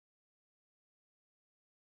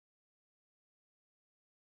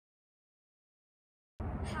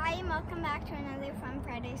Hi and welcome back to another Fun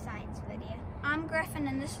Friday Science video. I'm Griffin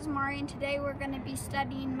and this is Mari, and today we're going to be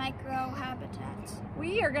studying microhabitats.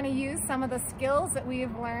 We are going to use some of the skills that we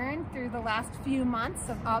have learned through the last few months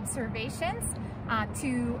of observations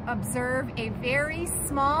to observe a very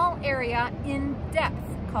small area in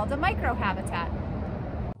depth called a microhabitat.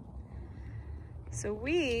 So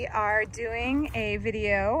we are doing a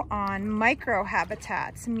video on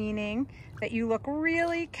microhabitats, meaning that you look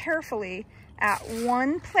really carefully at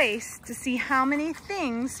one place to see how many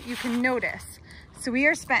things you can notice. So we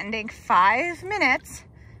are spending 5 minutes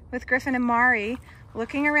with Griffin and Mari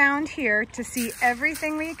looking around here to see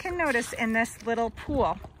everything we can notice in this little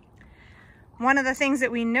pool. One of the things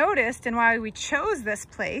that we noticed and why we chose this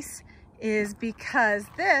place is because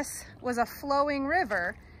this was a flowing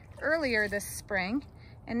river earlier this spring,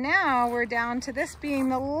 and now we're down to this being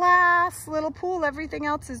the last little pool. Everything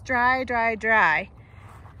else is dry, dry, dry.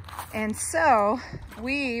 And so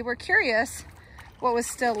we were curious what was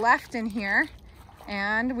still left in here,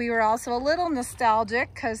 and we were also a little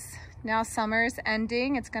nostalgic because now summer's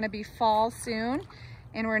ending, it's going to be fall soon,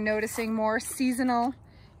 and we're noticing more seasonal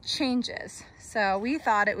changes. So we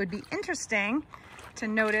thought it would be interesting to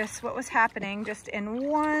notice what was happening just in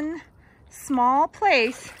one small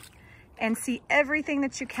place and see everything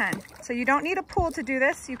that you can. So you don't need a pool to do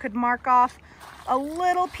this. You could mark off a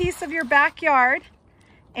little piece of your backyard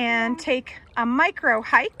and take a micro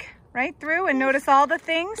hike right through and notice all the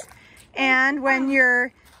things. And when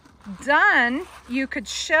you're done, you could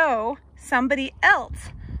show somebody else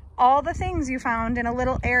all the things you found in a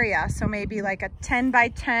little area. So maybe like a 10 by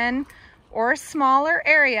 10 or a smaller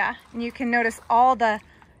area, and you can notice all the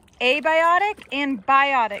abiotic and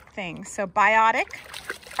biotic things. So biotic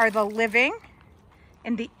are the living,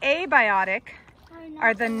 and the abiotic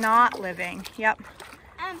are the not living. Yep.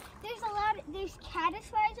 There's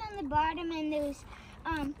caddisflies on the bottom, and there's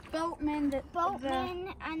boatmen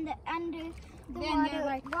and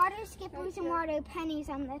water skippers and water pennies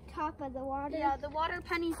on the top of the water. Yeah, the water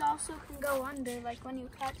pennies also can go under, like when you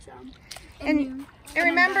catch them. And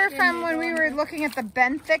remember from when we were looking at the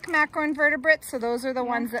benthic macroinvertebrates, so those are the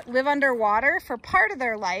ones that live underwater for part of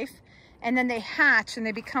their life, and then they hatch and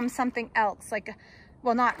they become something else, like,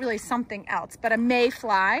 well, not really something else, but a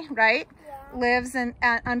mayfly, right? Lives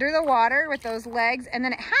under the water with those legs, and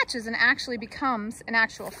then it hatches and actually becomes an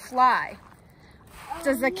actual fly.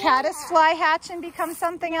 Does the caddisfly hatch and become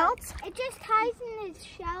something else? It just hides in its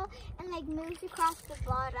shell and like moves across the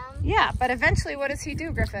bottom. Yeah, but eventually what does he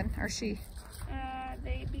do, Griffin, or she?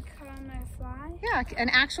 They become a fly? Yeah, an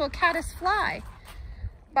actual caddisfly.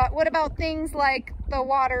 But what about things like the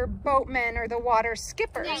water boatmen or the water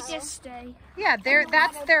skippers? They just stay. Yeah,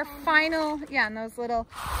 that's their final, and those little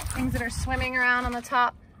things that are swimming around on the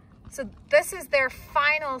top. So this is their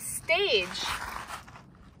final stage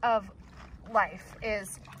of life,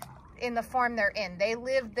 is in the form they're in. They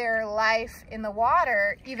live their life in the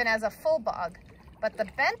water even as a full bug. But the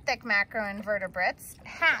benthic macroinvertebrates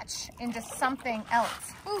hatch into something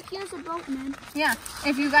else. Oh, here's a boatman. Yeah,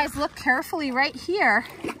 if you guys look carefully right here,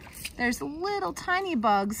 there's little tiny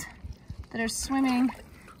bugs that are swimming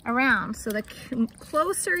around. So the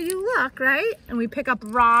closer you look, right, and we pick up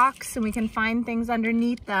rocks and we can find things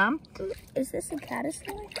underneath them. Is this a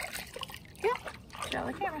caddisfly? Yeah, show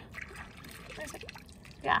the camera.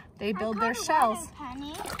 Yeah, they build their shells.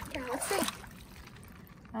 Here, let's see.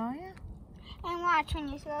 Oh yeah. And watch, when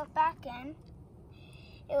you throw it back in,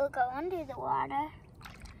 it will go under the water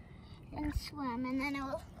and swim, and then it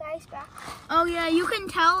will rise back. Oh yeah, you can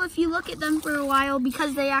tell if you look at them for a while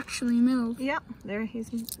because they actually move. Yep, there he's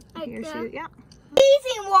here. Yeah.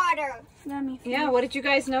 Freezing water. Yeah, what did you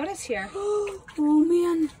guys notice here? Oh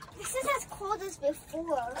man. This is as cold as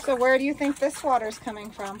before. So where do you think this water's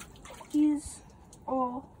coming from?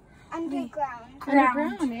 Underground.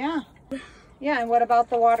 Underground, yeah. Yeah, and what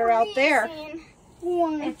about the water out there?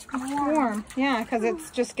 Warm. It's Warm. Yeah, because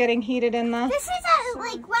it's just getting heated in the... This is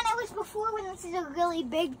like when it was before, when this is a really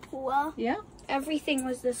big pool. Yeah. Everything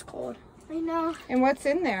was this cold. I know. And what's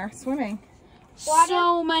in there swimming? Water.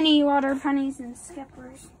 So many water pennies and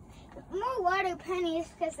skippers. More water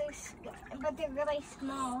pennies, but they're really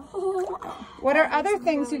small. What are other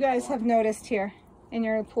things you guys have noticed here in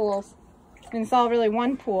your pools? I mean, it's all really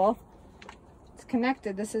one pool. It's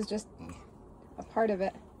connected. This is just a part of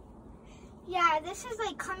it. Yeah, this is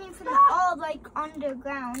like coming from all like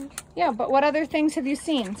underground. Yeah, but what other things have you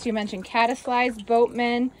seen? So you mentioned caddisflies,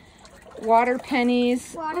 boatmen, water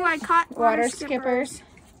pennies, I caught water skippers.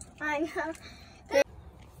 I know.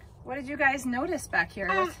 What did you guys notice back here?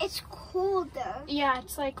 It's cold though. Yeah,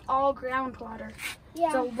 it's like all groundwater. Yeah.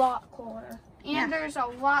 It's a lot colder. And there's a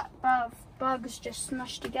lot of bugs just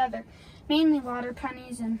smushed together. Mainly water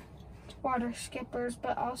pennies and water skippers,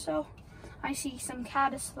 but also I see some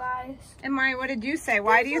caddisflies. And Mari, what did you say?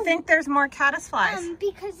 Why do you think there's more caddisflies?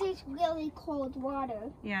 Because it's really cold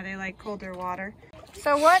water. Yeah, they like colder water.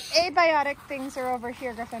 So what abiotic things are over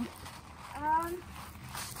here, Griffin?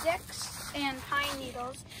 Sticks and pine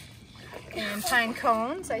needles. And pine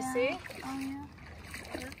cones, I see. Oh, yeah.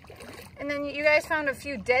 And then you guys found a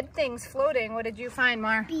few dead things floating. What did you find,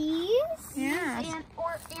 Mar? Bees? Yeah. And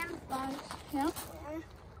bugs. Yep.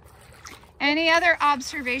 Any other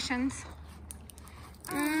observations?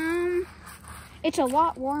 It's a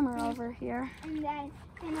lot warmer over here. And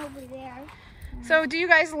over there. So do you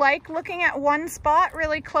guys like looking at one spot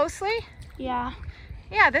really closely? Yeah.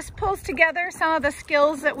 Yeah, this pulls together some of the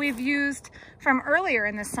skills that we've used from earlier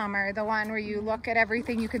in the summer. The one where you look at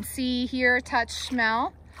everything you can see, hear, touch,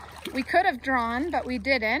 smell. We could have drawn, but we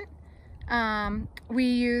didn't. We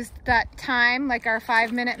used that time, like our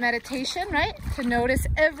 5-minute meditation, right? To notice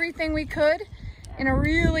everything we could in a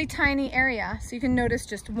really tiny area. So you can notice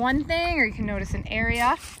just one thing, or you can notice an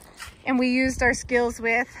area. And we used our skills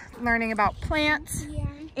with learning about plants,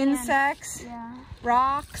 insects,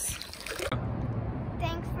 rocks.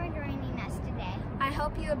 Thanks for joining us today. I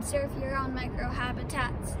hope you observe your own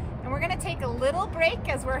microhabitats. And we're gonna take a little break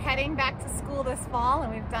as we're heading back to school this fall,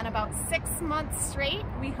 and we've done about 6 months straight.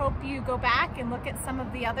 We hope you go back and look at some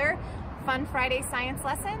of the other Fun Friday science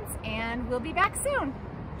lessons, and we'll be back soon.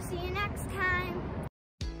 See you next time.